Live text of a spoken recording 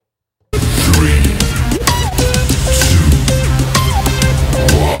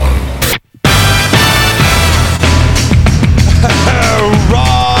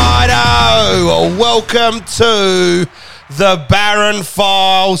welcome to the Barron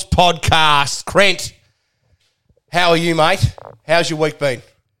Files podcast. Crent, how are you, mate? How's your week been?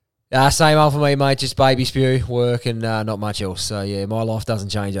 Same old for me, mate. Just baby spew, work, and not much else. So, yeah, my life doesn't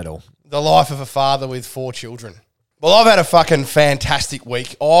change at all. The life of a father with 4 children. Well, I've had a fucking fantastic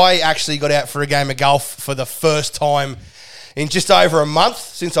week. I actually got out for a game of golf for the first time in just over a month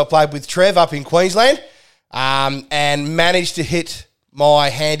since I played with Trev up in Queensland, and managed to hit my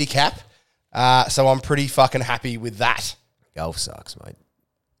handicap. So I'm pretty fucking happy with that. Golf sucks, mate.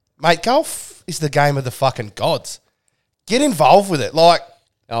 Mate, golf is the game of the fucking gods. Get involved with it. Like,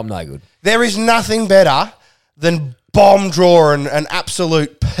 I'm no good. there is nothing better than bomb draw and an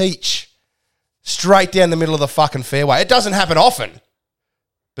absolute peach straight down the middle of the fucking fairway. It doesn't happen often,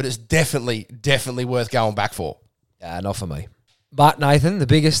 but it's definitely worth going back for. Not for me. But, Nathan, the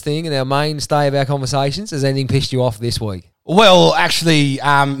biggest thing and our mainstay of our conversations, has anything pissed you off this week? Well, actually,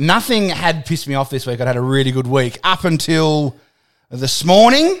 nothing had pissed me off this week. I'd had a really good week up until this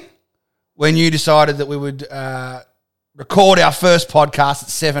morning when you decided that we would record our first podcast at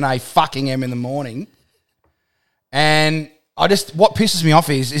 7 a.m. in the morning. And what pisses me off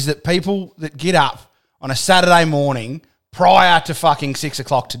is that people that get up on a Saturday morning prior to fucking 6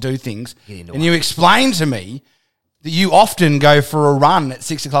 o'clock to do things, and you explain to me that you often go for a run at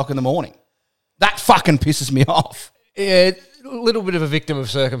 6 o'clock in the morning. That fucking pisses me off. Yeah, a little bit of a victim of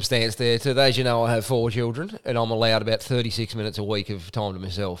circumstance there. Too. As you know, I have 4 children, and I'm allowed about 36 minutes a week of time to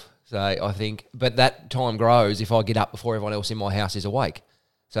myself. So I think, but that time grows if I get up before everyone else in my house is awake.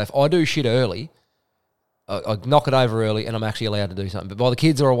 So if I do shit early, I knock it over early, and I'm actually allowed to do something. But while the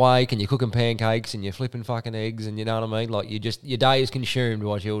kids are awake and you're cooking pancakes and you're flipping fucking eggs, and you know what I mean, like your day is consumed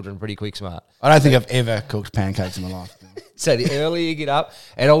by children pretty quick, smart. I don't think I've ever cooked pancakes in my life. So the earlier you get up,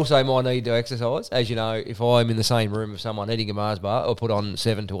 and also my need to exercise. As you know, if I'm in the same room with someone eating a Mars bar, I'll put on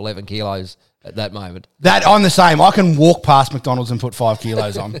 7 to 11 kilos at that moment. That I'm the same. I can walk past McDonald's and put 5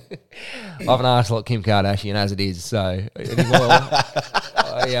 kilos on. I've an arse like Kim Kardashian as it is, so anymore,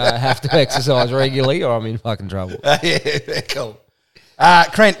 I have to exercise regularly or I'm in fucking trouble. Yeah, cool.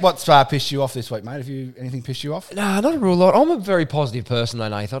 Crent, what's pissed you off this week, mate? Have you anything pissed you off? Nah, not a real lot. I'm a very positive person, though,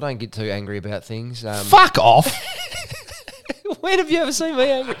 Nathan. I don't get too angry about things. Fuck off. When have you ever seen me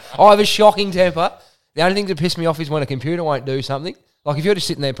angry? I have a shocking temper. The only thing that pisses me off is when a computer won't do something. Like if you're just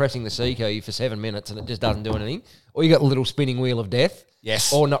sitting there pressing the C key for 7 minutes and it just doesn't do anything, or you got the little spinning wheel of death,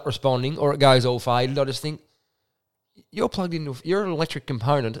 Yes. or not responding, or it goes all faded, I just think, you're plugged into, you're an electric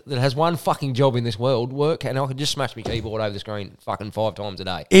component that has one fucking job in this world, work, and I can just smash my keyboard over the screen fucking 5 times a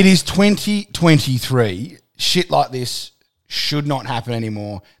day. It is 2023. Shit like this should not happen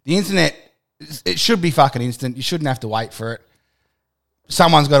anymore. The internet, it should be fucking instant. You shouldn't have to wait for it.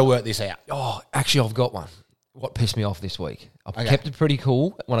 Someone's got to work this out. Oh, actually, I've got one. What pissed me off this week? I kept it pretty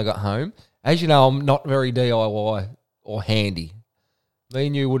cool when I got home. As you know, I'm not very DIY or handy. Me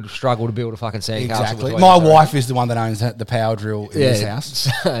and you would struggle to build a fucking sandcastle. Exactly. My wife is the one that owns the power drill in this house.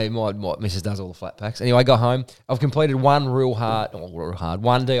 So my missus does all the flat packs. Anyway, I got home. I've completed one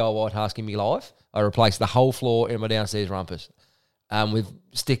one DIY task in my life. I replaced the whole floor in my downstairs rumpus with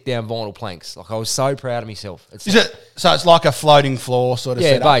stick-down vinyl planks. Like, I was so proud of myself. So it's like a floating floor sort of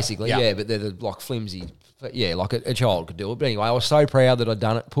setup? Basically, yeah, but they're like flimsy. Yeah, like a child could do it. But anyway, I was so proud that I'd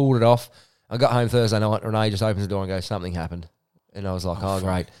done it, pulled it off. I got home Thursday night, Renee just opens the door and goes, something happened. And I was like, oh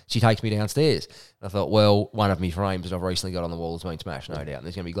great. She takes me downstairs. And I thought, well, one of my frames that I've recently got on the wall has been smashed, no doubt. And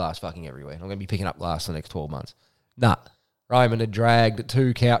there's going to be glass fucking everywhere. I'm going to be picking up glass for the next 12 months. Nah. Raymond had dragged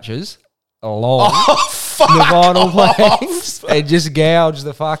 2 couches along the vinyl planks and just gouged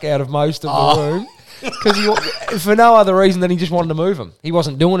the fuck out of most of the room. Because for no other reason than he just wanted to move them. He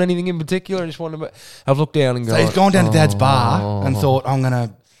wasn't doing anything in particular. I just wanted to move. I've looked down and gone. So he's gone down to Dad's bar and thought, I'm gonna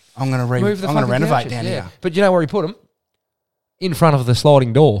renovate couches, down here. But you know where he put them? In front of the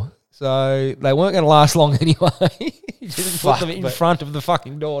sliding door. So they weren't going to last long anyway. He didn't put them in front of the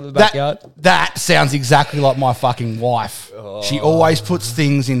fucking door to the backyard. That sounds exactly like my fucking wife. She always puts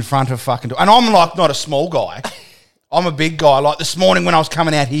things in front of fucking door. And I'm like not a small guy. I'm a big guy. Like this morning when I was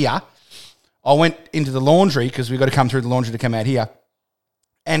coming out here, I went into the laundry because we've got to come through the laundry to come out here.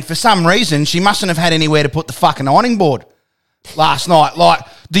 And for some reason, she mustn't have had anywhere to put the fucking ironing board last night. Like,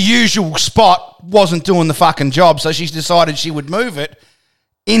 the usual spot wasn't doing the fucking job, so she's decided she would move it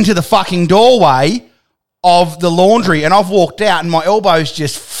into the fucking doorway of the laundry. And I've walked out and my elbows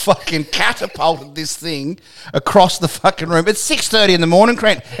just fucking catapulted this thing across the fucking room. It's 6:30 in the morning,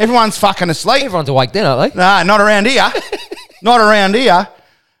 Crent. Everyone's fucking asleep. Everyone's awake then, aren't they? Nah, not around here. Not around here.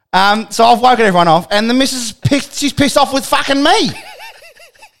 So I've woken everyone off, and the missus she's pissed off with fucking me.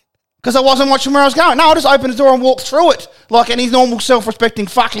 Because I wasn't watching where I was going. No, I just opened the door and walked through it like any normal self-respecting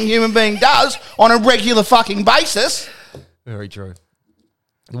fucking human being does on a regular fucking basis. Very true.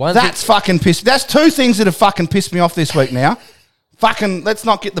 That's fucking pissed. That's two things that have fucking pissed me off this week now. Fucking, let's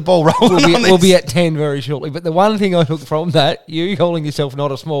not get the ball rolling on this. We'll be at 10 very shortly. But the one thing I took from that, you calling yourself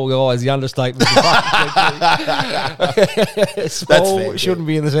not a small guy is the understatement. Small fair, shouldn't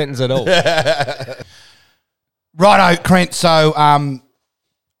be in the sentence at all. Righto, Crent. So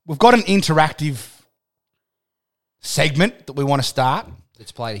we've got an interactive segment that we want to start.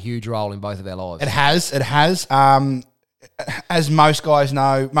 It's played a huge role in both of our lives. It has. As most guys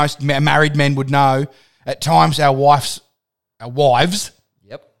know, most married men would know, at times our wives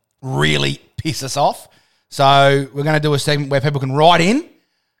Yep. really piss us off. So we're going to do a segment where people can write in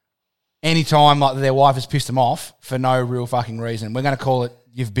anytime like their wife has pissed them off for no real fucking reason. We're going to call it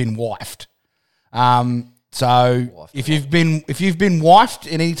 "You've Been Wifed." So if you've been wifed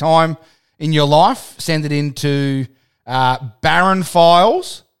at any time in your life, send it into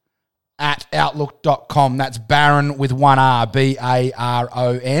baronfiles@outlook.com. That's Baron with one R,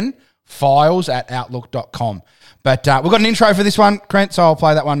 BARON, files@outlook.com. But we've got an intro for this one, Crent, so I'll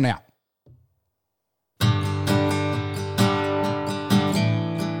play that one now.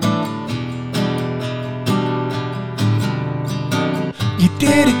 You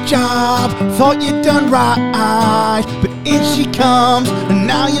did a job, thought you'd done right, but in she comes, and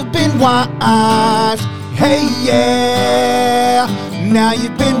now you've been wifed. Hey, yeah, now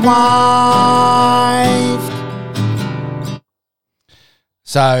you've been wifed.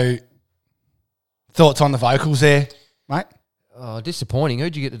 So, thoughts on the vocals there, mate? Oh, disappointing.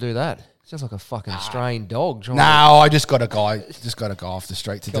 Who'd you get to do that? Sounds like a fucking strained dog. No, I just got a guy off the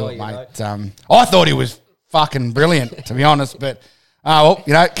street to do it, mate. I thought he was fucking brilliant, to be honest, but... well,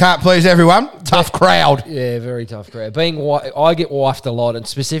 can't please everyone. Tough crowd. Yeah, very tough crowd. I get wifed a lot, and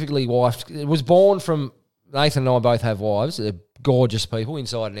specifically wifed. It was born from Nathan and I both have wives. They're gorgeous people,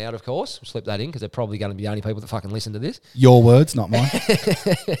 inside and out, of course. We'll slip that in because they're probably going to be the only people that fucking listen to this. Your words, not mine.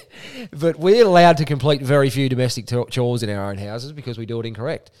 But we're allowed to complete very few domestic chores in our own houses because we do it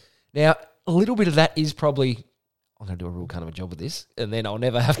incorrect. Now, a little bit of that is probably... I'm going to do a real kind of a job of this, and then I'll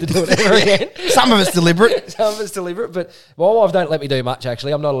never have to do it ever again. Some of it's deliberate. Some of it's deliberate, but my wife don't let me do much,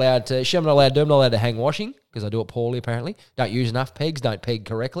 actually. I'm not allowed to hang washing, because I do it poorly, apparently. Don't use enough pegs, don't peg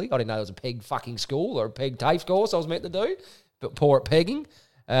correctly. I didn't know there was a peg fucking school or a peg TAFE course I was meant to do, but poor at pegging.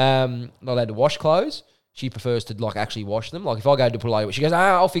 Not allowed to wash clothes. She prefers to, actually wash them. Like, if I go to put away, she goes,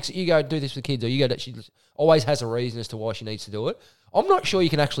 I'll fix it. You go do this for the kids, or you go... She always has a reason as to why she needs to do it. I'm not sure you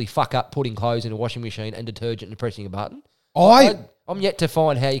can actually fuck up putting clothes in a washing machine and detergent and pressing a button. I'm yet to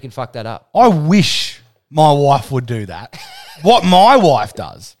find how you can fuck that up. I wish my wife would do that. What my wife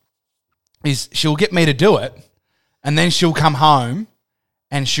does is she'll get me to do it, and then she'll come home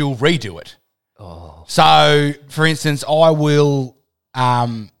and she'll redo it. Oh. So, for instance, I will,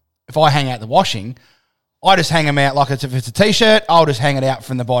 if I hang out the washing, I just hang them out if it's a T-shirt, I'll just hang it out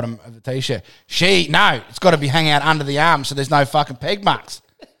from the bottom of the T-shirt. No, it's got to be hanging out under the arm so there's no fucking peg marks.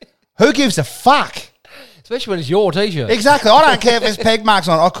 Who gives a fuck? Especially when it's your T-shirt. Exactly. I don't care if there's peg marks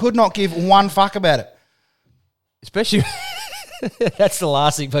on it. I could not give one fuck about it. Especially... That's the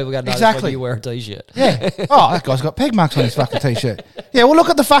last thing people got to notice when you wear a T-shirt. Yeah. Oh, that guy's got peg marks on his fucking T-shirt. Yeah, well,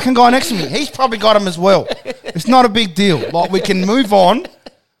 look at the fucking guy next to me. He's probably got them as well. It's not a big deal. We can move on.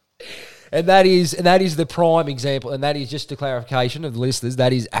 And that is the prime example, and that is just a clarification of the listeners,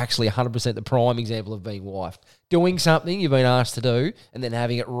 that is actually 100% the prime example of being wifed. Doing something you've been asked to do and then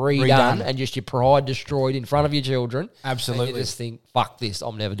having it redone and just your pride destroyed in front of your children. Absolutely. And you just think, fuck this,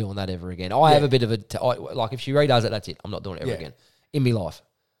 I'm never doing that ever again. I have a bit of if she redoes it, that's it. I'm not doing it ever again in my life.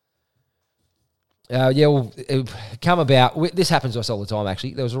 It come about, this happens to us all the time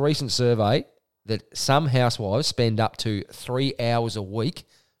actually. There was a recent survey that some housewives spend up to 3 hours a week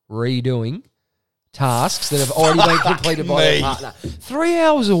redoing tasks that have already been completed by their partner. 3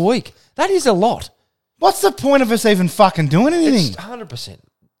 hours a week. That is a lot. What's the point of us even fucking doing anything? It's 100%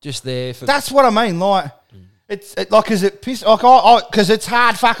 just there for... That's what I mean. Because it's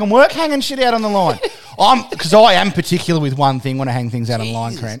hard fucking work hanging shit out on the line. Because I am particular with one thing when I hang things out on the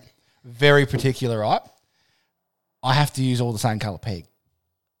line, Crent. Very particular, right? I have to use all the same colour peg.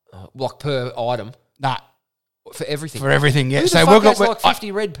 Per item? Nah. For everything. For everything, yeah. Who the fuck has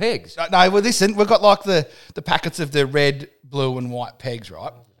 50 red pegs? No, well, listen, we've got the packets of the red, blue, and white pegs,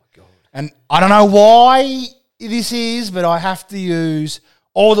 right? Oh, my God. And I don't know why this is, but I have to use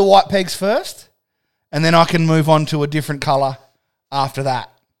all the white pegs first, and then I can move on to a different colour after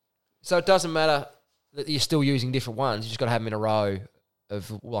that. So it doesn't matter that you're still using different ones. You just got to have them in a row of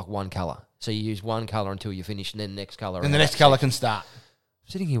one colour. So you use one colour until you finish, and then the next colour. And the next colour can start.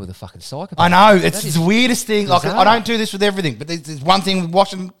 sitting here with a fucking psychopath. I know, it's That is the weirdest thing. Like, bizarre. I don't do this with everything, but there's one thing with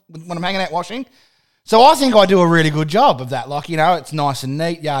washing, when I'm hanging out washing. So I think I do a really good job of that. Like, it's nice and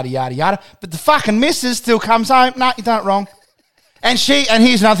neat, yada, yada, yada. But the fucking missus still comes home. No, you done it wrong. And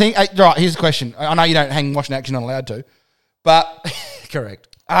here's another thing. Right, here's a question. I know you don't hang washing out 'cause you're not allowed to. But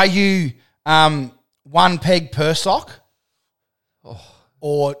Correct. are you one peg per sock?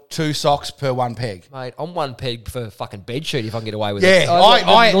 Or 2 socks per 1 peg? Mate, I'm one peg for fucking bed sheet if I can get away with Yeah, it. that's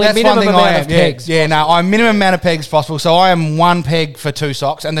one thing I am. Pegs. Yeah, no, I'm minimum amount of pegs possible. So I am 1 peg for 2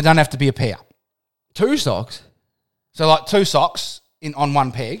 socks, and they don't have to be a pair. 2 socks? So like 2 socks on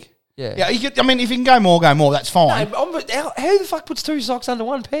 1 peg. Yeah. Yeah, if you can go more, go more. That's fine. No, how the fuck puts 2 socks under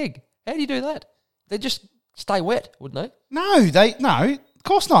 1 peg? How do you do that? They just stay wet, wouldn't they? No, of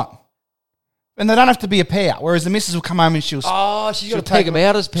course not. And they don't have to be a pair. Whereas the missus will come home and she'll She's got to peg them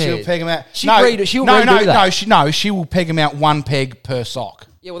out as pairs. She'll peg them out. She'll redo that. She will peg them out 1 peg per sock.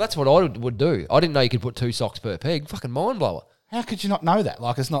 Yeah, well, that's what I would do. I didn't know you could put 2 socks per peg. Fucking mind blower. How could you not know that?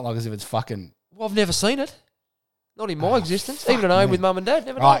 Like, it's not like as if it's fucking... Well, I've never seen it. Not in my existence. Even at home with mum and dad.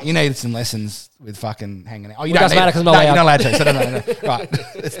 Never Right, known. you need some lessons with fucking hanging out. Oh, you Well, it doesn't matter 'cause I'm not allowed. You're not allowed to. So no. Right,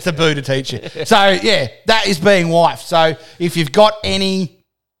 it's taboo to teach you. So yeah, that is being wife. So if you've got any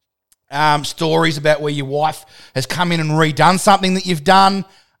stories about where your wife has come in and redone something that you've done,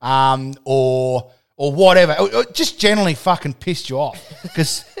 or whatever, or just generally fucking pissed you off,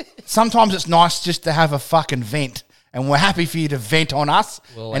 because sometimes it's nice just to have a fucking vent, and we're happy for you to vent on us.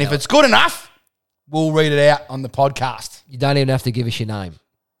 Well, and if it's good enough, we'll read it out on the podcast. You don't even have to give us your name.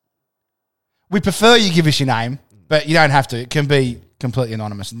 We prefer you give us your name, but you don't have to. It can be completely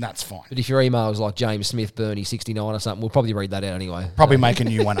anonymous, and that's fine. But if your email is like James Smith Bernie 69 or something, we'll probably read that out anyway. Probably make a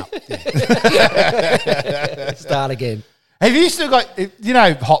new one up. Yeah. Start again. Have you still got,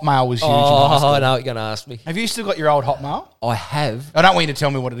 Hotmail was huge in high school. I know what you're going to ask me. Have you still got your old Hotmail? I have. I don't want you to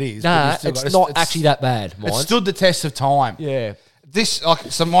tell me what it is. but Nah, you've still it's got- not actually that bad. It Mine. stood the test of time. Yeah.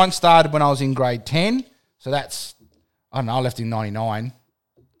 So mine started when I was in grade 10. So that's, I don't know, I left in 99,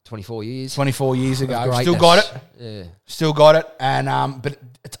 24 years. 24 years ago. Greatness. Still got it. Yeah. Still got it. And but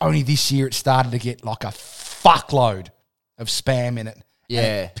it's only this year it started to get like a fuckload of spam in it. And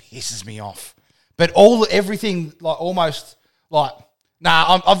Yeah. it pisses me off. But everything, like almost like,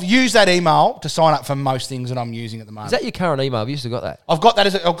 I've used that email to sign up for most things that I'm using at the moment. Is that your current email? Have you still got that? I've got that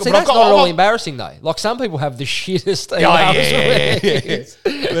as a... See, but that's I've got, not at all I've- embarrassing though. Like some people have the shittest emails.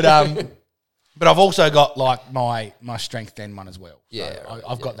 yeah. But I've also got like my Strength Den one as well. So Yeah,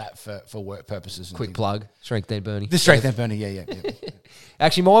 I've got that for work purposes. And Quick things. plug. Strength Den Bernie. The Strength Den Bernie, yeah.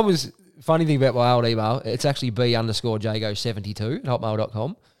 Actually, mine was funny thing about my old email. It's actually B_Jago72 at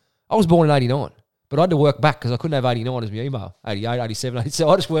hotmail.com. I was born in 89, but I had to work back because I couldn't have 89 as my email. 88, 87, 88. So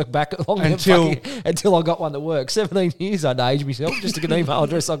I just worked back along until I got one that worked. 17 years I'd aged myself just to get an email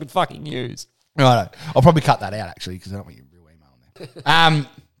address I could fucking use. Right. I'll probably cut that out actually because I don't want your real email on there.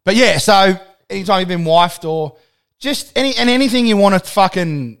 But yeah, so anytime you've been wifed or just anything you want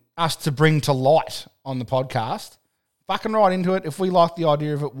us to bring to light on the podcast, fucking right into it. If we like the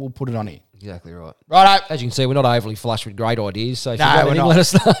idea of it, we'll put it on here. Exactly right. Righto. As you can see, we're not overly flush with great ideas, so if No, you've got we're anything, not. let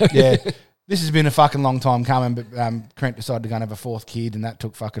us know. Yeah. This has been a fucking long time coming, but Trent decided to go and have a 4th kid, and that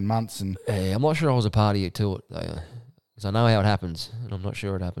took fucking months. And Yeah, I'm not sure I was a party to it, though, because I know how it happens, and I'm not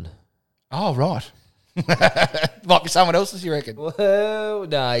sure it happened. oh, right. Might be someone else's, you reckon? Well,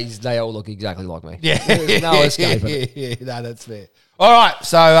 no, they all look exactly like me. Yeah. There's no escaping it. Yeah, no, that's fair. All right.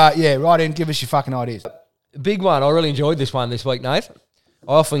 So, right in. Give us your fucking ideas. Big one. I really enjoyed this one this week, Nath.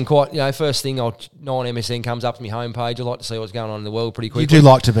 I often first thing 9MSN comes up to my homepage. I like to see what's going on in the world pretty You quickly. do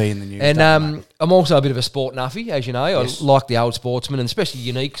like to be in the news. And don't you, mate? I'm also a bit of a sport nuffy, as you know. Yes. I like the old sportsman, and especially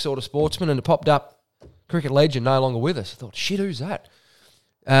unique sort of sportsman. And it popped up, cricket legend no longer with us. I thought, shit, who's that?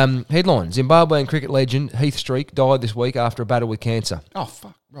 Headline, Zimbabwean cricket legend Heath Streak died this week after a battle with cancer. Oh,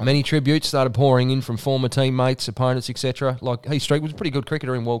 fuck. Right. Many tributes started pouring in from former teammates, opponents, etc. Like Heath Streak was a pretty good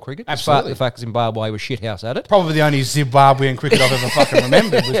cricketer in world cricket. Absolutely. Despite the fact Zimbabwe was shithouse at it. Probably the only Zimbabwean cricket I've ever fucking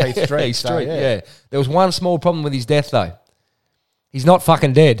remembered was Heath Streak. Heath so, Streak, yeah. There was one small problem with his death, though. He's not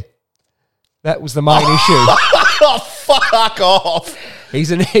fucking dead. That was the main issue. Oh, fuck off.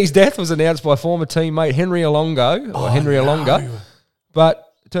 His death was announced by former teammate Henry Alongo,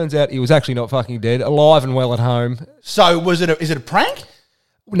 but it turns out he was actually not fucking dead, alive and well at home. So, is it a prank?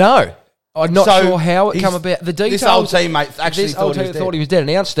 No. I'm not So sure how it he's- come about. The details. This old teammate actually This old thought he was team dead. thought he was dead,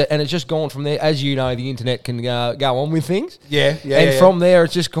 announced it, and it's just gone from there. As you know, the internet can go on with things. Yeah, yeah. And yeah. from there,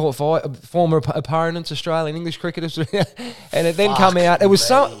 it's just caught former opponents, Australian English cricketers, and it then come out. It was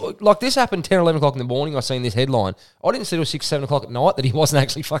so like this happened 10 or 11 o'clock in the morning. I seen this headline. I didn't see it was 6, 7 o'clock at night that he wasn't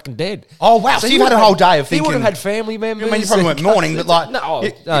actually fucking dead. Oh, wow. So he you've had a would've whole day of He would have thinking- had family members. I mean, you probably and weren't mourning, but like... no,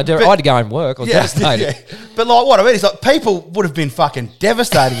 Yeah, I but- had to go home and work. I was devastated. yeah. But like what I mean is like people would have been fucking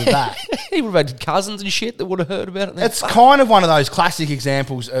devastated with that. He would have had cousins and shit that would have heard about it. It's kind of one of those classic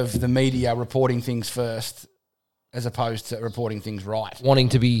examples of the media reporting things first as opposed to reporting things right. wanting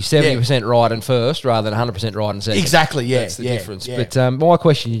to be 70% right and first rather than 100% right and second. Exactly, yeah. That's the yeah, difference. yeah. But my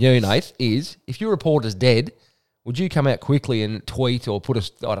question to you, Nate, is if your reporter's dead, would you come out quickly and tweet or put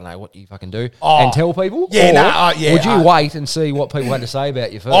a, I don't know what you fucking do, and tell people? Yeah, Or no, yeah, would you wait and see what people had to say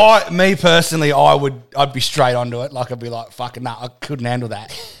about you first? Me personally, I'd be straight onto it. Like I'd be like, fucking no, I couldn't handle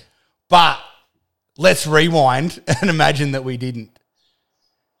that. But let's rewind and imagine that we didn't.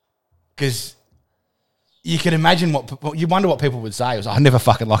 Because you can imagine you wonder what people would say. It was, I never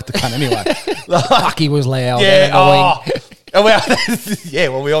fucking liked the cunt anyway. Fuck, he was loud. Yeah, and annoying. well, yeah.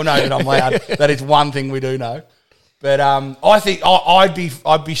 Well, we all know that I'm loud. That is one thing we do know. But I think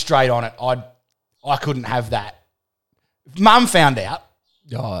I'd be straight on it. I couldn't have that. If Mum found out,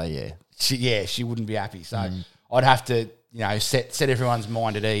 Oh, yeah. she wouldn't be happy. So I'd have to, set everyone's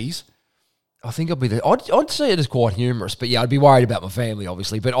mind at ease. I think I'd see it as quite humorous, but yeah, I'd be worried about my family,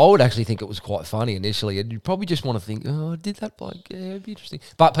 obviously. But I would actually think it was quite funny initially, and you'd probably just want to think, "Oh, I did that bloke? Yeah, it'd be interesting."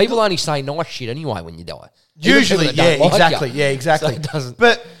 But people only say nice shit anyway when you die. Even Usually, people that don't like exactly, you. yeah, exactly. So it doesn't.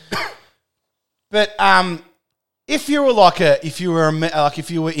 But if you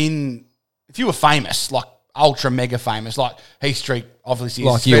were famous, like ultra mega famous, like Heath Streak, obviously,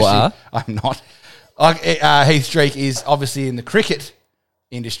 Like is you especially- are. I'm not. Like Heath Streak is obviously in the cricket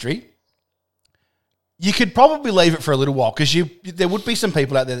industry. You could probably leave it for a little while because there would be some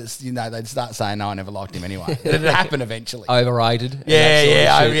people out there that they'd start saying, "No, I never liked him anyway." It'd happen eventually. Overrated. and Yeah,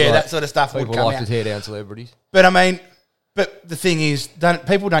 that sort of yeah, shit, like, that sort of stuff would People come like out. to tear down celebrities. But I mean, the thing is,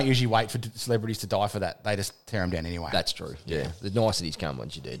 people don't usually wait for celebrities to die for that. They just tear them down anyway. That's true. Yeah, the niceties come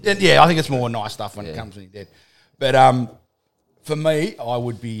once you're dead. And yeah, I think it's more nice stuff when it comes when you're dead. But for me, I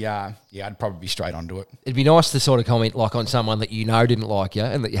would be, I'd probably be straight onto it. It'd be nice to sort of comment like on someone that you know didn't like you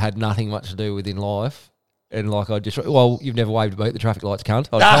and that you had nothing much to do with in life. And like I just, you've never waved about the traffic lights, cunt.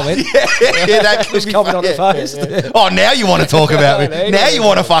 I'd comment. Yeah, that could Just be comment fun. on the post. Yeah. Oh, now you want to talk about me. There you Now go. you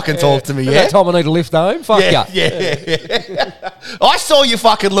want to fucking talk to me, That yeah? time I need a lift home. Fuck Yeah, ya. yeah. I saw you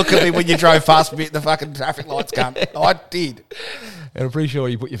fucking look at me when you drove past me at the fucking traffic lights, cunt. I did. And I'm pretty sure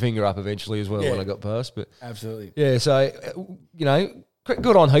you put your finger up eventually as well Yeah. when I got past. But Absolutely. yeah, so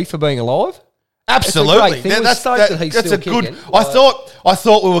good on Heath for being alive. Absolutely. great thing. We're stoked that he's still kicking. I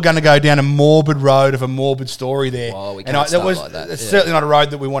thought we were going to go down a morbid road of a morbid story there. Well, we And can't start like that, It's yeah. certainly not a road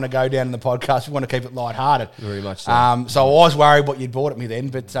that we want to go down in the podcast. We want to keep it lighthearted. Very much so. So I was worried what you'd brought at me then,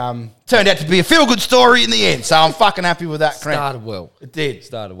 but turned out to be a feel-good story in the end. So I'm fucking happy with that. Trent. Started well. It did.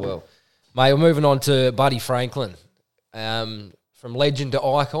 Started well. Mate, we're moving on to Buddy Franklin. From legend to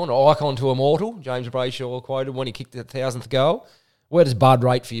icon, or icon to immortal. James Brayshaw quoted when he kicked the 1,000th goal. Where does Bud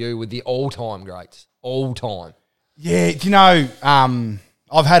rate for you with the all-time greats? All-time. Yeah, do you know,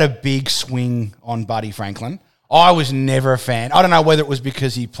 I've had a big swing on Buddy Franklin. I was never a fan. I don't know whether it was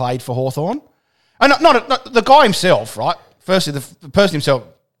because he played for Hawthorn. And not the guy himself, right? Firstly, the person himself,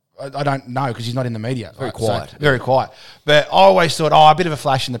 I don't know because he's not in the media. Very right? quiet. So, very quiet. But I always thought, a bit of a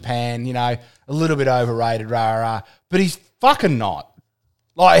flash in the pan, a little bit overrated, rah. But he's fucking not.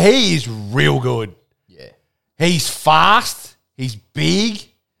 Like, he is real good. Yeah. He's fast. He's big.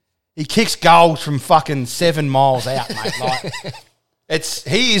 He kicks goals from fucking 7 miles out, mate. Like,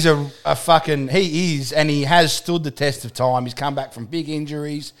 he is, and he has stood the test of time. He's come back from big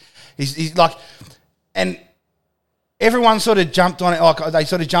injuries. He's like, and everyone sort of jumped on it. Like they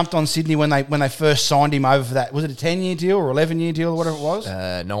sort of jumped on Sydney when they first signed him over for that. Was it a 10-year deal or 11-year deal or whatever it was?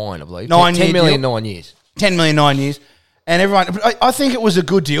 9, I believe. 9 10 year million, deal. 9 years. 10 million, 9 years. And everyone, I think it was a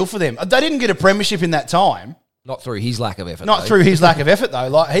good deal for them. They didn't get a premiership in that time. Not through his lack of effort. Not though. through his lack of effort though.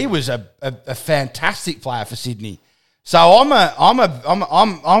 Like he was a fantastic player for Sydney. So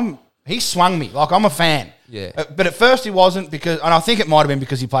he swung me. Like I'm a fan. Yeah. But at first he wasn't because, and I think it might have been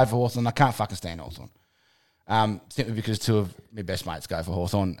because he played for Hawthorn. I can't fucking stand Hawthorn. Simply because 2 of my best mates go for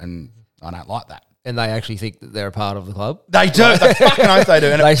Hawthorn and I don't like that. And they actually think that they're a part of the club. They do. They fucking oath they do.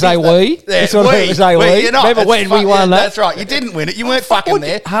 And They say we. Yeah, That's what they say we. You're not. Remember It's when we won that? That's right. You didn't win it. You weren't fucking Would-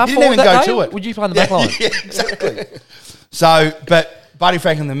 there. half You didn't even forward go that to game? it. Would you play in the back line? Yeah, exactly. So, but Buddy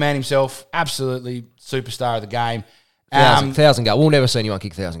Franklin, the man himself, absolutely superstar of the game. 1,000 goals. We'll never see anyone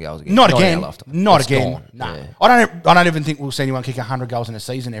kick 1,000 goals again. Not again. our lifetime. Not It's again. gone. No. Yeah. I don't even think we'll see anyone kick 100 goals in a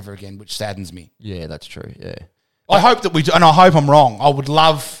season ever again, which saddens me. Yeah, that's true. Yeah. I hope that we do, and I hope I'm wrong. I would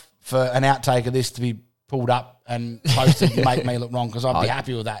love for an outtake of this to be pulled up and posted and make me look wrong, because I'd be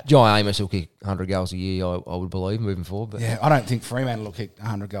happy with that. John Amos will kick 100 goals a year, I would believe, moving forward. But Yeah, I don't think Fremantle will kick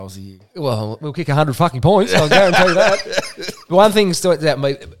 100 goals a year. Well, we'll kick 100 fucking points, I'll guarantee that. But one thing stood out to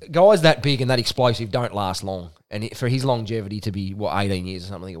me, guys that big and that explosive don't last long. And for his longevity to be, 18 years or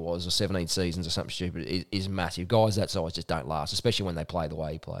something it was, or 17 seasons or something stupid, is massive. Guys that size just don't last, especially when they play the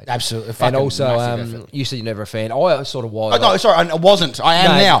way he played. Absolutely. And fucking also, massive effort. you said you're never a fan. I sort of was. Oh, no, sorry, I wasn't. I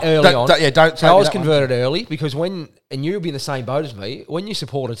am now. Early on. Don't So I was converted early because and you'll be in the same boat as me, when you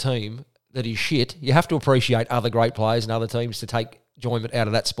support a team that is shit, you have to appreciate other great players and other teams to take enjoyment out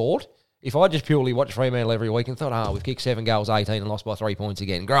of that sport. If I just purely watched Fremantle every week and thought, we've kicked 7 goals, 18 and lost by 3 points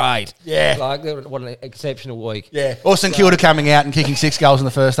again, great. Yeah. Like, what an exceptional week. Yeah. Or St Kilda coming out and kicking 6 goals in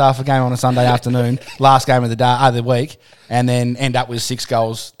the first half of a game on a Sunday afternoon, last game of the week, and then end up with 6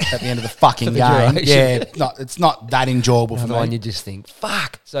 goals at the end of the fucking game. duration. Yeah, it's not that enjoyable for Another one me. you just think,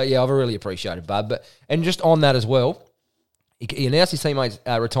 fuck. So, yeah, I've really appreciated Bud. And just on that as well, he announced his teammates'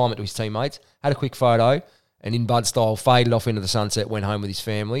 retirement to his teammates, had a quick photo, and in Bud style, faded off into the sunset, went home with his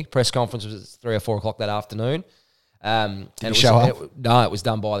family. Press conference was at 3 or 4 o'clock that afternoon. Did he show up? No, it was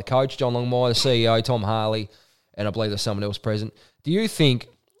done by the coach, John Longmire, the CEO, Tom Harley, and I believe there's someone else present. Do you think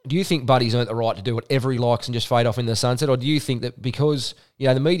Buddy's earned the right to do whatever he likes and just fade off into the sunset? Or do you think that because,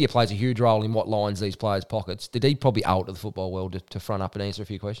 the media plays a huge role in what lines these players' pockets, did he probably owe it to the football world to front up and answer a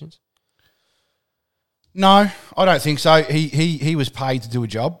few questions? No, I don't think so. He was paid to do a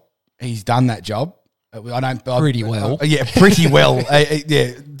job. He's done that job. Pretty well. Pretty well.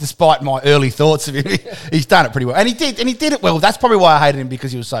 Yeah, despite my early thoughts of him, he's done it pretty well, and he did it well. That's probably why I hated him,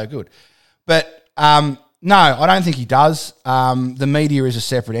 because he was so good. But no, I don't think he does. The media is a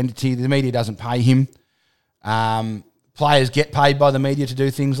separate entity. The media doesn't pay him. Players get paid by the media to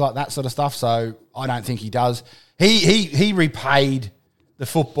do things like that sort of stuff. So I don't think he does. He repaid the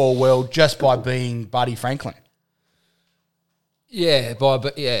football world just by being Buddy Franklin. Yeah,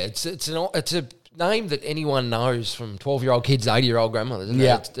 but it's a name that anyone knows, from 12-year-old kids to 80-year-old grandmothers. Isn't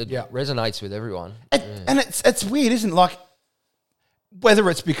it? It resonates with everyone. And it's weird, isn't it? Like, whether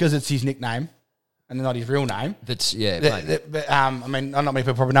it's because it's his nickname and not his real name. I mean, not many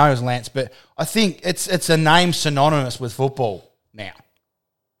people probably know him as Lance, but I think it's a name synonymous with football now.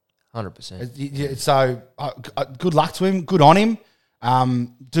 100%. So good luck to him. Good on him.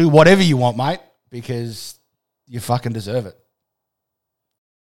 Do whatever you want, mate, because you fucking deserve it.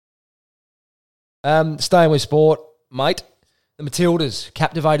 Staying with sport, mate. The Matildas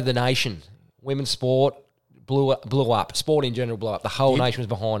captivated the nation. Women's sport blew up. Sport in general blew up. The whole nation was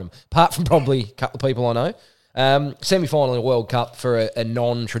behind them, apart from probably a couple of people I know. Semi-final in a World Cup for a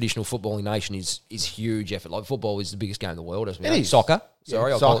non-traditional footballing nation is huge effort. Like, football is the biggest game in the world, as we know. It is. Soccer.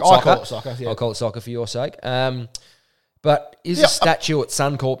 Sorry, Yeah, I'll call it soccer. Yeah. I'll call it soccer for your sake. But is a statue at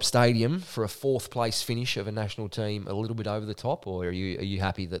Suncorp Stadium for a 4th place finish of a national team a little bit over the top, or are you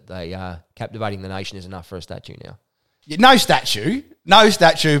happy that they are captivating the nation is enough for a statue now? Yeah, no statue.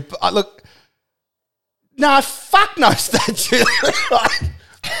 Look, no, fuck no statue.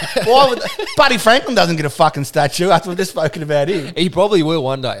 Why would Buddy Franklin doesn't get a fucking statue after we've just spoken about him? He probably will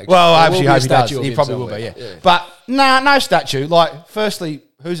one day. Actually. Well, I There actually will be a hope he does. statue of He him probably will somewhere. be, yeah. But no statue. Like, firstly,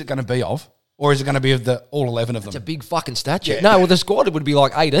 who's it going to be of? Or is it going to be of all 11 of them? It's a big fucking statue. Yeah. No, well, the squad would be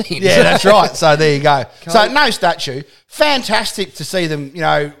like 18. Yeah, that's right. So there you go. So no statue. Fantastic to see them,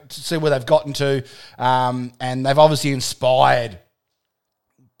 to see where they've gotten to. And they've obviously inspired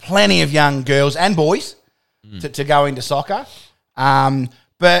plenty of young girls and boys to go into soccer.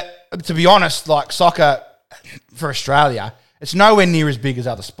 But to be honest, like, soccer for Australia, it's nowhere near as big as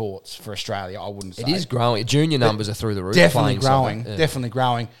other sports for Australia, I wouldn't say. It is growing. Junior numbers are through the roof. Definitely playing growing. soccer. Yeah. Definitely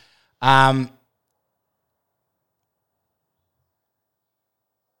growing.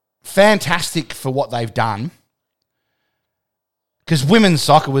 Fantastic for what they've done. Because women's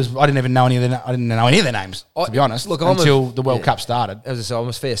soccer I didn't know any of their names, to be honest, until the World Cup started. As I said, I'm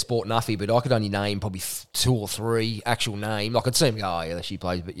a fair sport nuffy, but I could only name probably 2 or 3 actual names. I could see them go, oh, yeah, she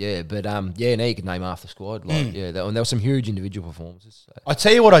plays, but yeah. But, now you could name half the squad. Like, and there were some huge individual performances. So. I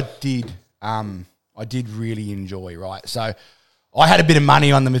tell you what I did really enjoy, right? So I had a bit of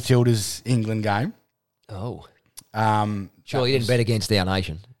money on the Matildas England game. Oh. Surely you didn't bet against our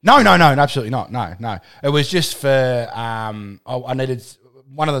nation. No, absolutely not. No. It was just for I needed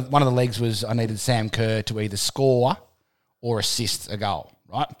one of the legs was I needed Sam Kerr to either score or assist a goal,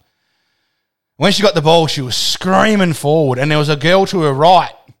 right? When she got the ball, she was screaming forward, and there was a girl to her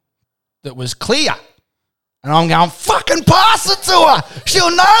right that was clear And I'm going, fucking pass it to her. She'll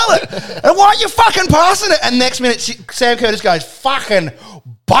nail it. And why aren't you fucking passing it? And next minute, Sam Kerr just goes, fucking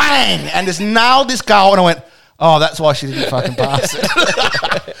bang, and just nailed this goal. And I went, oh, that's why she didn't fucking pass it.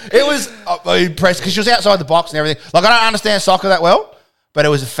 It was impressed because she was outside the box and everything. Like, I don't understand soccer that well, but it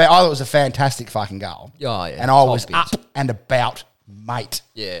was I thought it was a fantastic fucking goal. Oh, yeah. And I Top was bins. up and about, mate.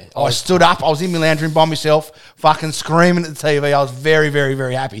 Yeah. I stood up. I was in my lounge room by myself, fucking screaming at the TV. I was very, very,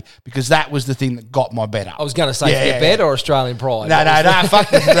 very happy because that was the thing that got my bet up. I was going to say for your bet or Australian pride. No, fuck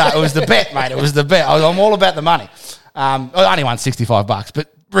this. No, it was the bet, mate. It was the bet. I'm all about the money. I only won $65,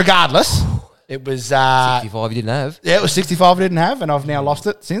 but regardless, it was 65 you didn't have. Yeah, it was 65 I didn't have, and I've now lost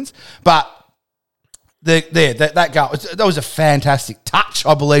it since. But that goal, that was a fantastic touch,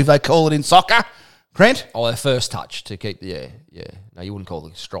 I believe they call it in soccer. Brent? Oh, their first touch to keep yeah. No, you wouldn't call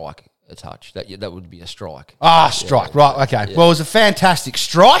the strike a touch. That would be a strike. Strike. Yeah. Right, okay. Yeah. Well, it was a fantastic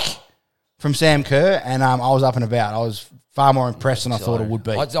strike from Sam Kerr, and I was up and about. I was far more impressed than I thought it would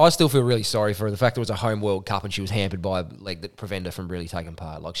be. I still feel really sorry for her. The fact it was a home World Cup and she was hampered by a leg that prevented her from really taking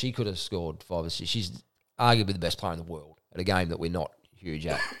part. Like, she could have scored 5 or 6. She's arguably the best player in the world at a game that we're not huge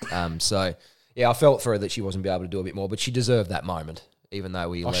at. So, yeah, I felt for her that she wasn't able to do a bit more, but she deserved that moment, even though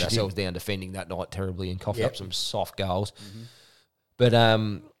we let ourselves down defending that night terribly and coughed up some soft goals. Mm-hmm. But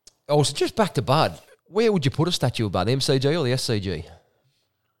also, just back to Bud, where would you put a statue of Bud, MCG or the SCG?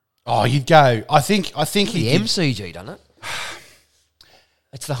 Oh, you'd go. I think the MCG, doesn't it?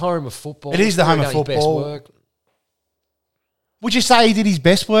 It's the home of football. It is the home of football. Best work. Would you say he did his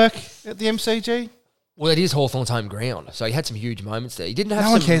best work at the MCG? Well, it is Hawthorn's home ground, so he had some huge moments there. He didn't have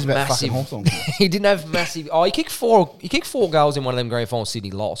no one cares about fucking Hawthorn. He didn't have massive. Oh, he kicked four goals in one of them grand finals.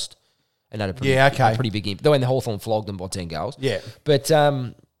 Sydney lost, and had a pretty big impact. Though when the Hawthorn flogged them by 10 goals. Yeah, but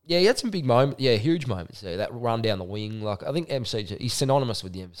he had some big moments. Yeah, huge moments there. That run down the wing, like I think MCG. He's synonymous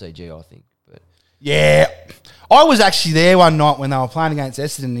with the MCG, I think. But yeah, I was actually there one night when they were playing against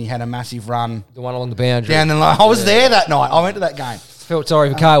Essendon. And he had a massive run, the one along the boundary. Down the line. I was there that night. I went to that game. Felt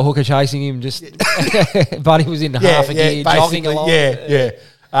sorry for Kyle Hooker chasing him, but he was in half a gear, jogging along. Okay,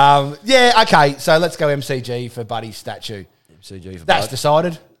 so let's go MCG for Buddy's statue. MCG for That's Bud.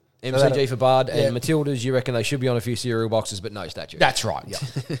 Decided. MCG for Bud and Matildas. You reckon they should be on a few cereal boxes, but no statue. That's right. Yeah,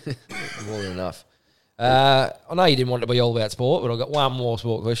 more than enough. I know you didn't want it to be all about sport, but I've got one more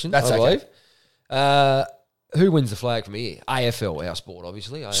sport question. That's I okay. believe. Who wins the flag from here? AFL, our sport,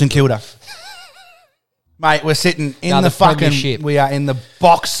 obviously. AFL. St Kilda. Mate, we're sitting in the fucking... premiership. We are in the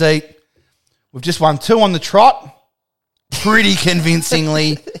box seat. We've just won 2 on the trot. Pretty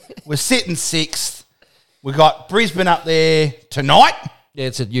convincingly. We're sitting 6th. We've got Brisbane up there tonight. Yeah,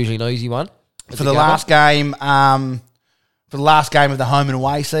 it's usually an easy one. For the last game... for the last game of the home and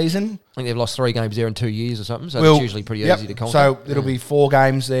away season. I think they've lost 3 games there in 2 years or something, so it's usually pretty easy to conquer. So it'll be 4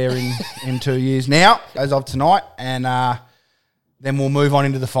 games there in 2 years now, as of tonight, and then we'll move on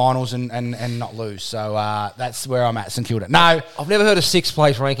into the finals and not lose. So that's where I'm at, St Kilda. No. I've never heard a 6th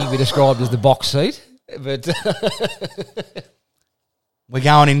place ranking be described as the box seat, but... We're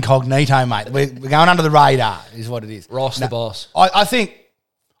going incognito, mate. We're going under the radar, is what it is. Ross the boss. I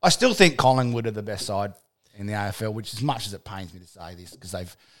still think Collingwood are the best side in the AFL, which as much as it pains me to say this, because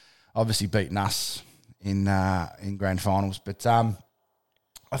they've obviously beaten us in grand finals. But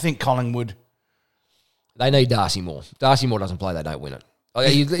I think Collingwood... They need Darcy Moore. Darcy Moore doesn't play, they don't win it.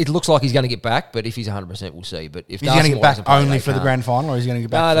 It looks like he's going to get back, but if he's 100%, we'll see. But if he's going to get back only for the grand final, or he's going to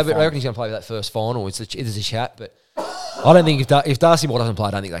get back? No, I reckon he's going to play that first final. It's a chat, but I don't think if Darcy Moore doesn't play,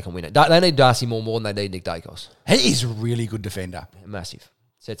 I don't think they can win it. They need Darcy Moore more than they need Nick Dacos. He is a really good defender. Massive.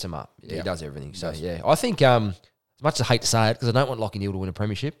 Sets him up. Yeah, he does everything. So, yeah. I think, as much as I hate to say it, because I don't want Lachie Neale to win a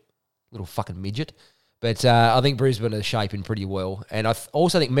premiership, little fucking midget, but I think Brisbane are shaping pretty well. And I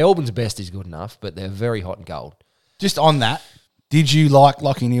also think Melbourne's best is good enough, but they're very hot and cold. Just on that, did you like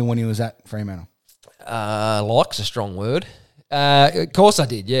Lachie Neale when he was at Fremantle? Like's a strong word. Of course I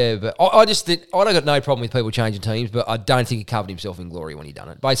did, yeah. But I just did. I don't got no problem with people changing teams, but I don't think he covered himself in glory when he done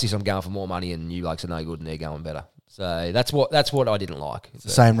it. Basically, I'm going for more money, and you blokes are no good, and they're going better. So that's what I didn't like. It's the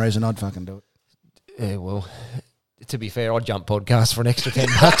same reason I'd fucking do it. Yeah, well, to be fair, I'd jump podcasts for an extra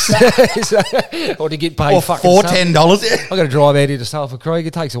 $10, or to get paid or fucking for $10. I got to drive out here to Sulphur Creek.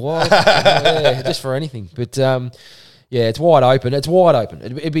 It takes a while, just for anything. But yeah, it's wide open. It's wide open.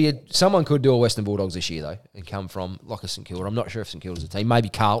 It'd be someone could do a Western Bulldogs this year though, and come from like a St Kilda. I'm not sure if St Kilda's a team. Maybe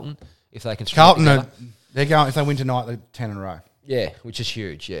Carlton if they can. Carlton, they're going if they win tonight. They're 10 in a row. Yeah, which is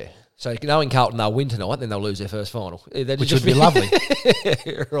huge. Yeah. So knowing Carlton they'll win tonight, then they'll lose their first final. Which would be lovely.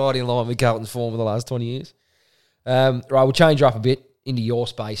 Right in line with Carlton's form of the last 20 years. Right, we'll change her up a bit into your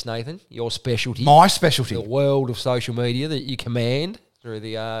space, Nathan. Your specialty. My specialty. The world of social media that you command through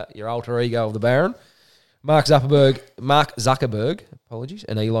the your alter ego of the Baron. Mark Zuckerberg, apologies,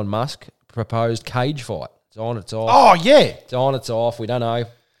 and Elon Musk proposed cage fight. It's on, it's off. Oh, yeah. It's on, it's off. We don't know.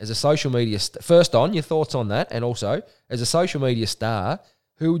 As a social media first on, your thoughts on that, and also as a social media star,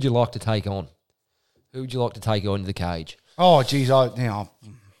 who would you like to take on? Who would you like to take on the cage? Oh, geez. Hang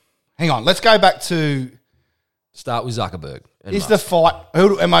on. Let's go back to... Start with Zuckerberg. and Is Musk. the fight...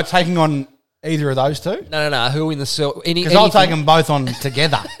 Am I taking on either of those two? No. Who in the cell? Because I'll take them both on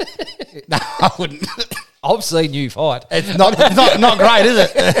together. No, I wouldn't. I've seen you fight. It's not great, is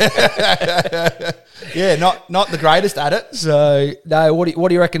it? Yeah, not the greatest at it. So no, what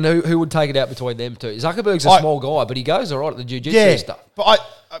do you reckon? Who would take it out between them two? Zuckerberg's a small guy, but he goes all right at the jiu-jitsu stuff. But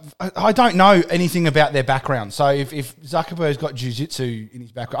I don't know anything about their background. So if Zuckerberg's got jiu-jitsu in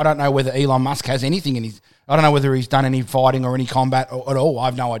his background, I don't know whether Elon Musk has anything in his... I don't know whether he's done any fighting or any combat at all. I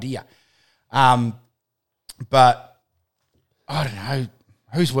have no idea. But I don't know.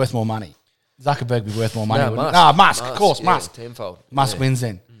 Who's worth more money? Zuckerberg would be worth more money. No, wouldn't Musk. he? Musk, of course, yeah, Musk. tenfold. Musk wins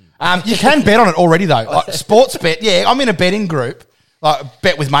then. You can bet on it already though. Like sports bet, yeah. I'm in a betting group, like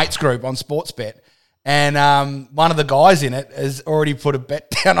bet with mates group on sports bet, and one of the guys in it has already put a bet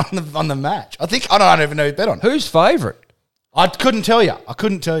down on the match. I don't even know who bet on. Who's favourite? I couldn't tell you.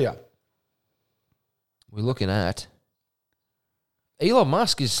 We're looking at Elon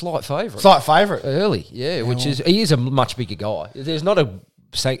Musk is slight favourite. Slight favourite. Early, yeah, he is a much bigger guy. There's not a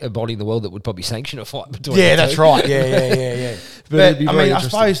body in the world that would probably sanction a fight between Yeah, the that's two. right. Yeah. But it'd be I very mean, I interesting.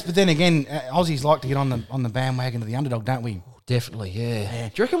 suppose. But then again, Aussies like to get on the bandwagon of the underdog, don't we? Definitely, yeah.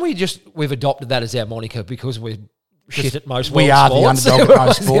 Do you reckon we've adopted that as our moniker because we're shit at most We world are the sports? underdog at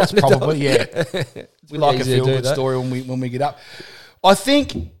most The sports, underdog. probably. Yeah, we like a easy to do feel-good that. story when we get up. I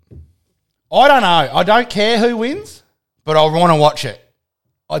think I don't know. I don't care who wins, but I want to watch it.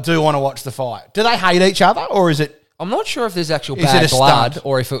 I do want to watch the fight. Do they hate each other, or is it? I'm not sure if there's actual Is it bad a blood stunt?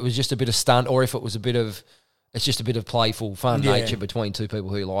 or if it was just a bit of stunt or if it was it's just a bit of playful fun Yeah. nature between two people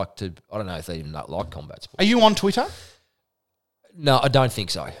who like to, I don't know if they even like combat sports. Are you on Twitter? No, I don't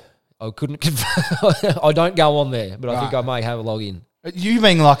think so. I couldn't confirm. I don't go on there, but I think I may have a login. You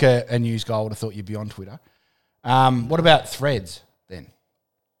being like a news guy, I would have thought you'd be on Twitter. What about Threads then?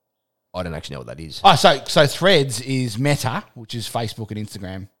 I don't actually know what that is. Oh, so Threads is Meta, which is Facebook and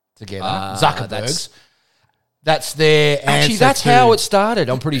Instagram together. Zuckerberg's. That's their Actually, answer that's to- how it started,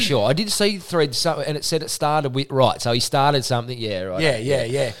 I'm pretty sure. I did see Threads, and it said it started with... Right, so he started something, yeah, right.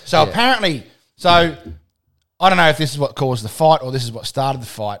 Yeah. So apparently, I don't know if this is what caused the fight or this is what started the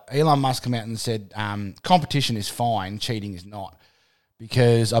fight. Elon Musk came out and said competition is fine, cheating is not,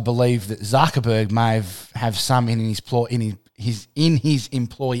 because I believe that Zuckerberg may have some in his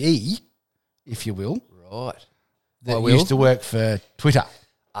employee, if you will, Right. that used to work for Twitter.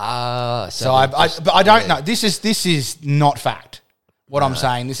 Ah, So but I don't know. This is not fact. What I'm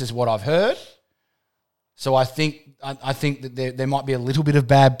saying, this is what I've heard. So I think that there might be a little bit of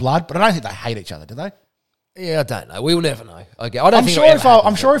bad blood, but I don't think they hate each other, do they? Yeah, I don't know. We'll never know. Okay, I don't I'm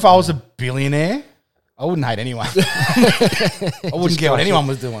think sure if I was a billionaire, I wouldn't hate anyone. I wouldn't care what anyone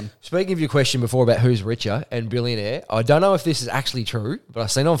was doing. Speaking of your question before about who's richer and billionaire, I don't know if this is actually true, but I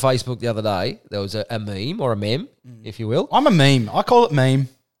seen on Facebook the other day, there was a meme or a meme, if you will. I'm a meme. I call it meme.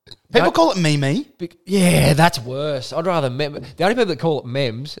 People call it meme. Yeah, that's worse. I'd rather meme. The only people that call it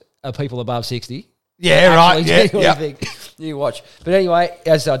memes are people above 60. Yeah, right. Actually, Yeah, genuinely yeah. think- you watch. But anyway,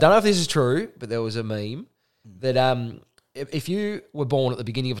 as I don't know if this is true, but there was a meme that if you were born at the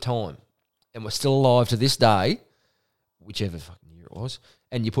beginning of time and were still alive to this day, whichever fucking year it was,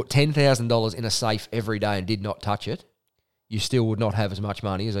 and you put $10,000 in a safe every day and did not touch it, you still would not have as much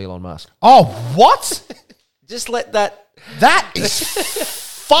money as Elon Musk. Oh, what? Just let that... That is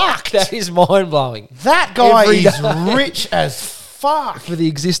fucked. That is mind-blowing. That guy Every is day. rich as fuck. For the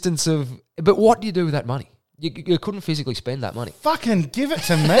existence of... But what do you do with that money? You couldn't physically spend that money. Fucking give it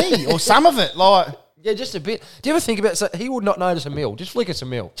to me or some of it. Like, Yeah, just a bit. Do you ever think about... So he would not notice a meal. Just flick us a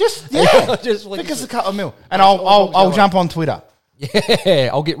meal. just Just flick think us it's a cut of mil. And I'll jump on Twitter. Yeah,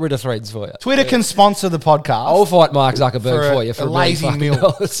 I'll get rid of Threads for you. Twitter can sponsor the podcast. I'll fight Mark Zuckerberg For for a- you for a $1 lazy million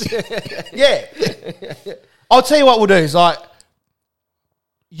meal. fucking dollars. Yeah. I'll tell you what we'll do is like,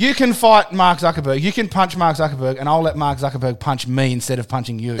 you can fight Mark Zuckerberg. You can punch Mark Zuckerberg, and I'll let Mark Zuckerberg punch me instead of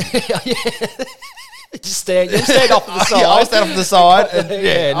punching you. Just stand off to the side. Yeah, I'll stand off to the side. And,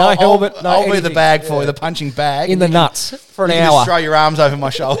 Yeah, no I'll- helmet, no I'll be the anything. bag for you, the punching bag. In the nuts for an You can just hour. throw your arms over my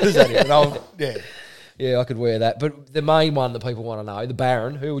shoulders at him. And Yeah, I could wear that. But the main one that people want to know, the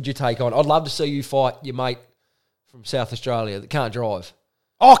Baron, who would you take on? I'd love to see you fight your mate from South Australia that can't drive.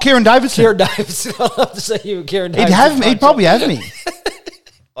 Oh, Kieran Davidson. Kieran Davidson. I'd love to see you and Kieran He'd Davidson. have me. He'd probably have me.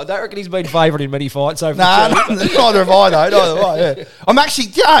 I don't reckon he's been favoured in many fights over Nah, the channel. neither have I, though. Neither have I, yeah. I'm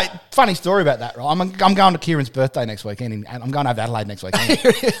actually, funny story about that, right? I'm going to Kieran's birthday next weekend, and I'm going over to Adelaide next weekend.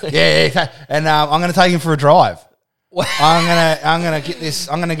 yeah. And I'm going to take him for a drive. I'm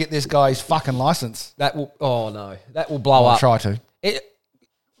gonna get this guy's fucking license. That will blow I'll up. try to.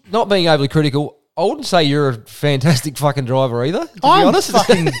 Not being overly critical, I wouldn't say you're a fantastic fucking driver either, to be I'm honest.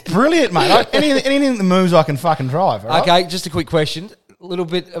 fucking brilliant, mate. Anything that moves, I can fucking drive. all right? Okay, just a quick question. A little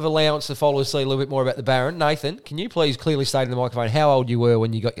bit of allowance to follow us, see a little bit more about the Baron. Nathan, can you please clearly state in the microphone how old you were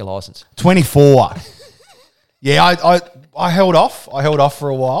when you got your licence? 24. Yeah, I held off. I held off for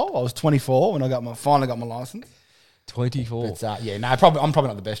a while. I was 24 when I finally got my license. 24. It's I'm probably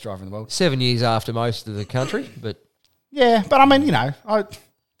not the best driver in the world. 7 years after most of the country, but Yeah, but I mean, I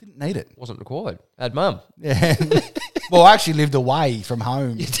didn't need it. wasn't required. Had mum. Yeah. Well, I actually lived away from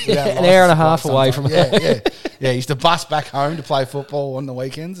home. An hour and a half away from home. Yeah. I used to bus back home to play football on the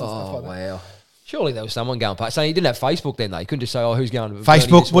weekends and stuff Oh, like that. wow. Surely there was someone going past. So you didn't have Facebook then, though? You couldn't just say, who's going to Burnie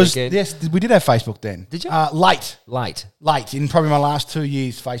Facebook this was, weekend? yes, we did have Facebook then. Did you? Late, in probably my last 2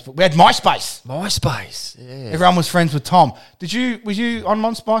 years, Facebook. We had MySpace. MySpace. Yeah. Everyone was friends with Tom. Was you on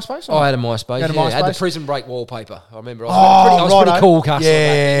MySpace? Or? I had a MySpace. You had a I had the MySpace? Prison Break wallpaper. I remember. I was pretty cool customer. Yeah,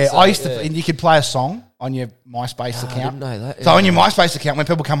 back then, so, I used to, and you could play a song on your MySpace account. I didn't know that. So on your MySpace account, when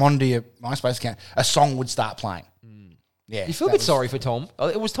people come onto your MySpace account, a song would start playing. Yeah, You feel a bit sorry for Tom.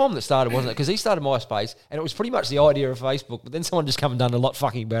 It was Tom that started, wasn't it? Because he started MySpace, and it was pretty much the idea of Facebook, but then someone just come and done a lot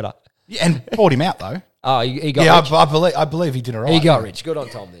fucking better. Yeah, and bought him out though. Oh, he got Yeah, rich. I believe he did it right. He got rich. Good on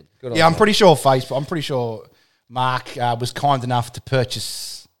Tom then. Good on Yeah, I'm Tom. pretty sure Facebook. I'm pretty sure Mark was kind enough to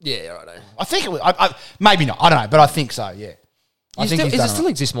purchase. Yeah, right. I think it was. Maybe not. I don't know, but I think so. Yeah. I think he's Does done it still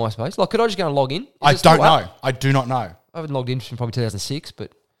exist, MySpace? Like, could I just go and log in? Is I it still don't up? know. I do not know. I haven't logged in since probably 2006,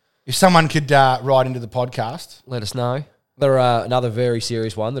 but If someone could write into the podcast. let us know. Another very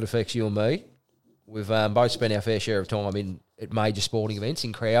serious one that affects you and me. We've both spent our fair share of time at major sporting events,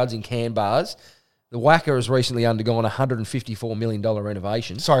 in crowds, in can bars. The Wacker has recently undergone a $154 million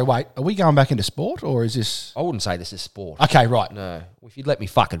renovation. Sorry, wait. Are we going back into sport or is this? I wouldn't say this is sport. Okay, right. No. If you'd let me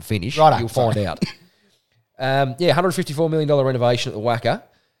fucking finish, Righto, you'll find sorry. out. $154 million renovation at the Wacker.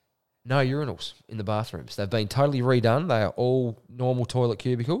 No urinals in the bathrooms. They've been totally redone. They are all normal toilet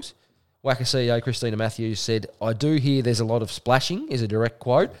cubicles. Wacker CEO Christina Matthews said, "I do hear there's a lot of splashing," is a direct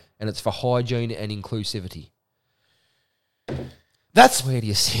quote, "and it's for hygiene and inclusivity." That's Where do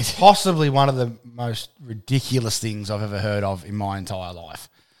you sit? possibly one of the most ridiculous things I've ever heard of in my entire life.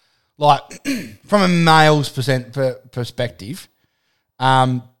 Like, from a male's perspective,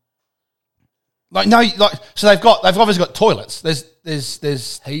 so they've obviously got toilets. There's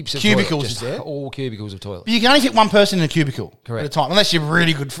Heaps of cubicles, toilets, is just there? all cubicles of toilets. But you can only fit one person in a cubicle Correct. at a time, unless you're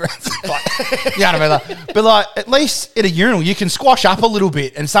really good friends. Like, you know what I mean? But at least at a urinal, you can squash up a little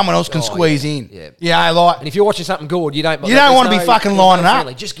bit, and someone else can squeeze in. Yeah. Yeah, And if you're watching something good, you don't You don't wanna be fucking lining up.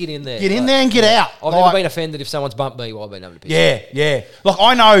 friendly. Just get in there. get in there and get out. I've Like, never been offended if someone's bumped me while I've been able to piss. Yeah. Like,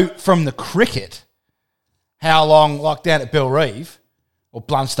 I know from the cricket how long, like down at Bellreeve, or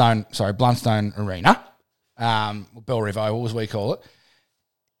Blundstone Arena, or Bellreeve Oval as we call it,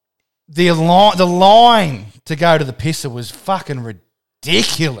 the line to go to the pisser was fucking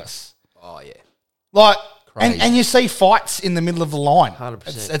ridiculous. Oh, yeah. Like, Crazy. and you see fights in the middle of the line.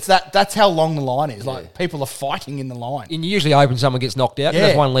 100%. It's that's how long the line is. Like, people are fighting in the line. And you usually open, someone gets knocked out.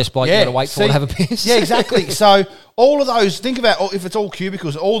 There's one less bloke you got to wait for to have a piss. Yeah, exactly. So all of those, think about if it's all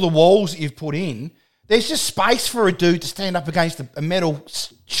cubicles, all the walls that you've put in, there's just space for a dude to stand up against a metal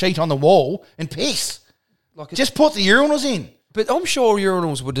sheet on the wall and piss. Just put the urinals in. But I'm sure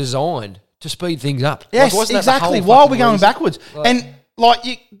urinals were designed to speed things up. Yes, wasn't that the exactly. whole Why are we fucking going reason? backwards?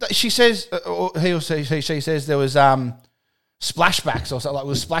 She says, or he or she says there was splashbacks or something, like it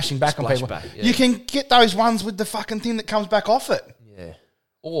was splashing back on people. Splashback, yeah. You can get those ones with the fucking thing that comes back off it. Yeah.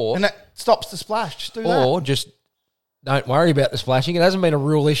 Or And that stops the splash. Just do that. just don't worry about the splashing. It hasn't been a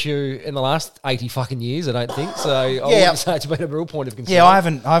real issue in the last 80 fucking years, I don't think. So I wouldn't say it's been a real point of concern. Yeah, I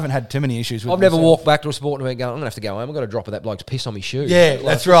haven't had too many issues with it I've never myself. walked back to a sporting event going, I'm going to have to go home. I've got a drop of that bloke's piss on my shoe. Yeah,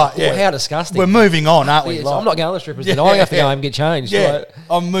 that's right. Yeah. How disgusting. We're moving on, aren't we? Yes, Like- I'm not going to the strippers then. I have to go home and get changed. Yeah, Like,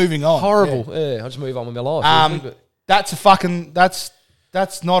 I'm moving on. horrible. Yeah. I'll just move on with my life. seriously, but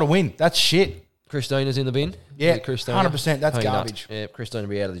That's not a win. That's shit. Christina's in the bin. Yeah, Christina. 100%, that's Peanut. garbage. Yeah, Christina will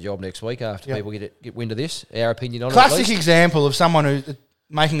be out of the job next week after Yeah. people get wind of this. Our opinion on it. Classic at least. example of someone who's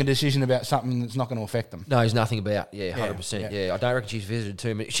making a decision about something that's not going to affect them. Knows nothing about. Yeah, 100%. yeah. Yeah, I don't reckon she's visited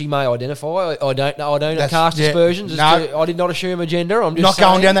too many. She may identify. I don't know. I don't That's- cast yeah. aspersions. No. I did not assume a gender. I'm just Not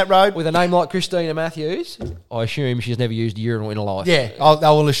going saying, down that road. With a name like Christina Matthews, I assume she's never used a urinal in her life. Yeah, I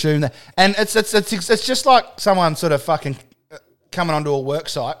will assume that. And it's just like someone sort of fucking coming onto a work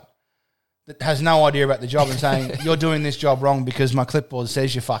site that has no idea about the job and saying, you're doing this job wrong because my clipboard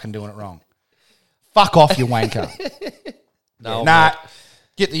says you're fucking doing it wrong. Fuck off, you wanker. No, Nah,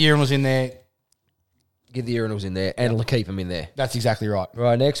 get the urinals in there. get the urinals in there and keep them in there. That's exactly right.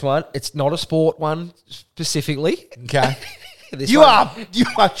 Right, next one. It's not a sport one specifically. Okay. This You one-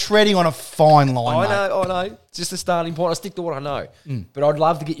 are treading on a fine line, mate. I know. It's just a starting point. I stick to what I know. But I'd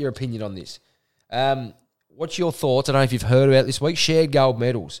love to get your opinion on this. What's your thoughts? I don't know if you've heard about this week. Shared gold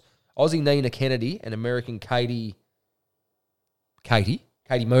medals. Aussie Nina Kennedy and American Katie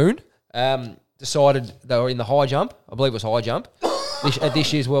Moon decided they were in the high jump. I believe it was high jump at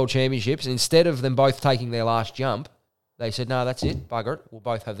this year's World Championships. And instead of them both taking their last jump, they said, no, that's it. Bugger it. We'll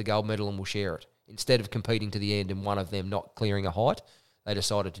both have the gold medal and we'll share it. Instead of competing to the end and one of them not clearing a height, they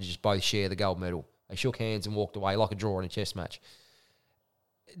decided to just both share the gold medal. They shook hands and walked away like a draw in a chess match.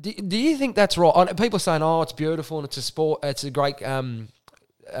 Do you think that's right? I know people are saying, oh, it's beautiful and it's a sport. It's a great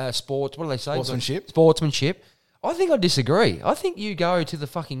sport. What do they say? Sportsmanship. I think I disagree. I think you go to the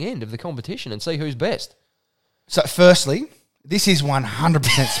fucking end of the competition and see who's best. So, firstly, this is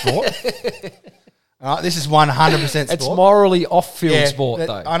 100% sport. All right, this is 100% sport. It's morally off-field sport,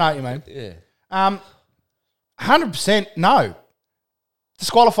 though. I know what you mean. Yeah. 100% no.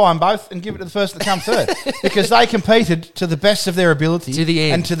 Disqualify them both and give it to the person that comes third. Because they competed to the best of their ability. To the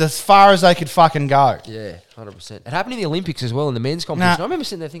end. And to the as far as they could fucking go. Yeah, 100%. It happened in the Olympics as well, in the men's competition. I remember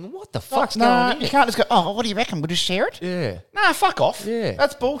sitting there thinking, what the fuck's going on You here? can't just go, oh, what do you reckon? We'll just share it? Yeah. Nah, fuck off. Yeah.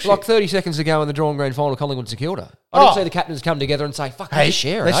 That's bullshit. Like 30 seconds ago in the drawn grand final, Collingwood and St Kilda. I didn't see the captains come together and say, fuck, let's just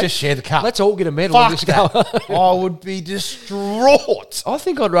share it. let's eh? just share the cup. Let's all get a medal and Fuck just go. that. I would be distraught. I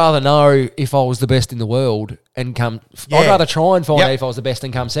think I'd rather know if I was the best in the world and come. Yeah. I'd rather try and find Yep. out if I was the best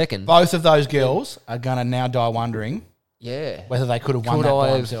and come second. Both of those girls are going to now die wondering Yeah. whether they could have won that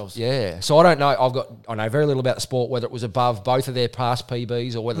by themselves. Yeah. So I don't know. I know very little about the sport, whether it was above both of their past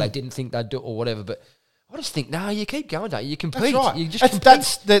PBs or whether they didn't think they'd do it or whatever. But I just think, no, you keep going, don't you? You compete. That's right. You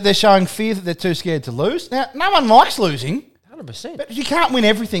just They're showing fear that they're too scared to lose. Now, no one likes losing, 100%. but you can't win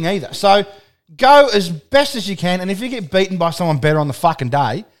everything either. So go as best as you can, and if you get beaten by someone better on the fucking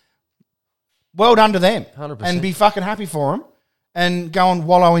day, well done to them. 100%. And be fucking happy for them. And go and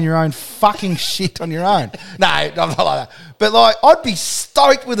wallow in your own fucking shit on your own. No, I'm not like that. But like, I'd be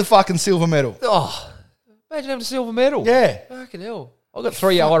stoked with a fucking silver medal. Oh, imagine having a silver medal. Yeah. Fucking hell. I've got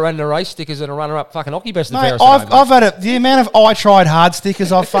 3 I ran in a race stickers and a runner-up fucking hockey best in Mate, Paris. I've had the amount of I tried hard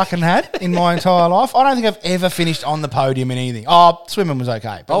stickers I've fucking had in my entire life. I don't think I've ever finished on the podium in anything. Oh, swimming was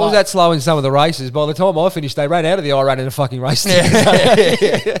okay. I was that slow in some of the races. By the time I finished, they ran out of the I ran in a fucking race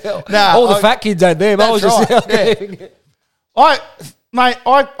stickers. Nah, All the fat kids had them. I was That's just right, out there.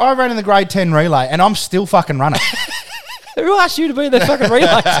 I ran in the grade 10 relay and I'm still fucking running. Who asked you to be in that fucking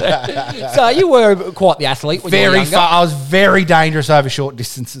relay? So you were quite the athlete when you were Very younger. far. I was very dangerous over short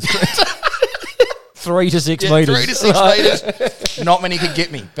distances. 3 to 6 metres. 3 to 6 metres. Not many could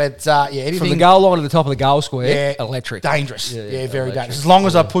get me. But anything. From the goal line to the top of the goal square, Yeah, electric. Dangerous. Yeah, Yeah, very electric. dangerous. As long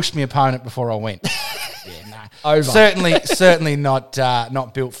as I pushed my opponent before I went. Over. Certainly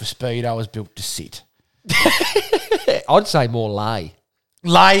not built for speed. I was built to sit. I'd say more lay.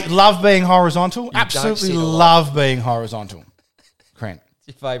 Love being horizontal. don't Absolutely sit a lot. love being horizontal. Grant. It's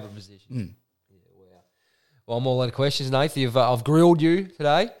your favourite position. Yeah, wow. Well, I'm all out of questions, Nath. I've grilled you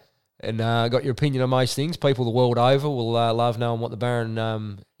today and got your opinion on most things. People the world over will love knowing what the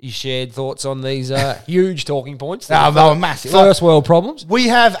Baron his shared thoughts on these huge talking points. They were massive. First world problems. We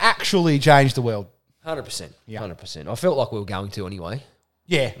have actually changed the world. 100%. 100%. I felt like we were going to anyway.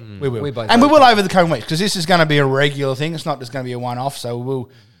 Yeah, we will. We both And we hope will over the coming weeks because this is going to be a regular thing. It's not just going to be a one-off. So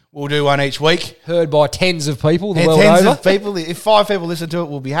we'll do one each week. Heard by tens of people the And world tens over. of people. If 5 people listen to it,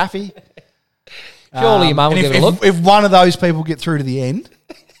 we'll be happy. Surely your mum will And give it a look. if one of those people get through to the end,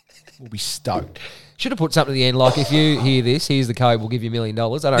 we'll be stoked. Should have put something at the end like, if you hear this, here's the code, we'll give you $1 million. I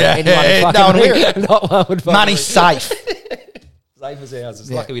don't know. Yeah, Anyone would fucking no one ring. hear it. Not one would fucking Money's safe. safe as ours. It's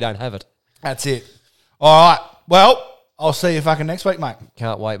lucky we don't have it. That's it. All right. Well, I'll see you fucking next week, mate.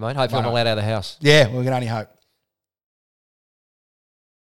 Can't wait, mate. Hopefully I'm allowed out of the house. Yeah, we can only hope.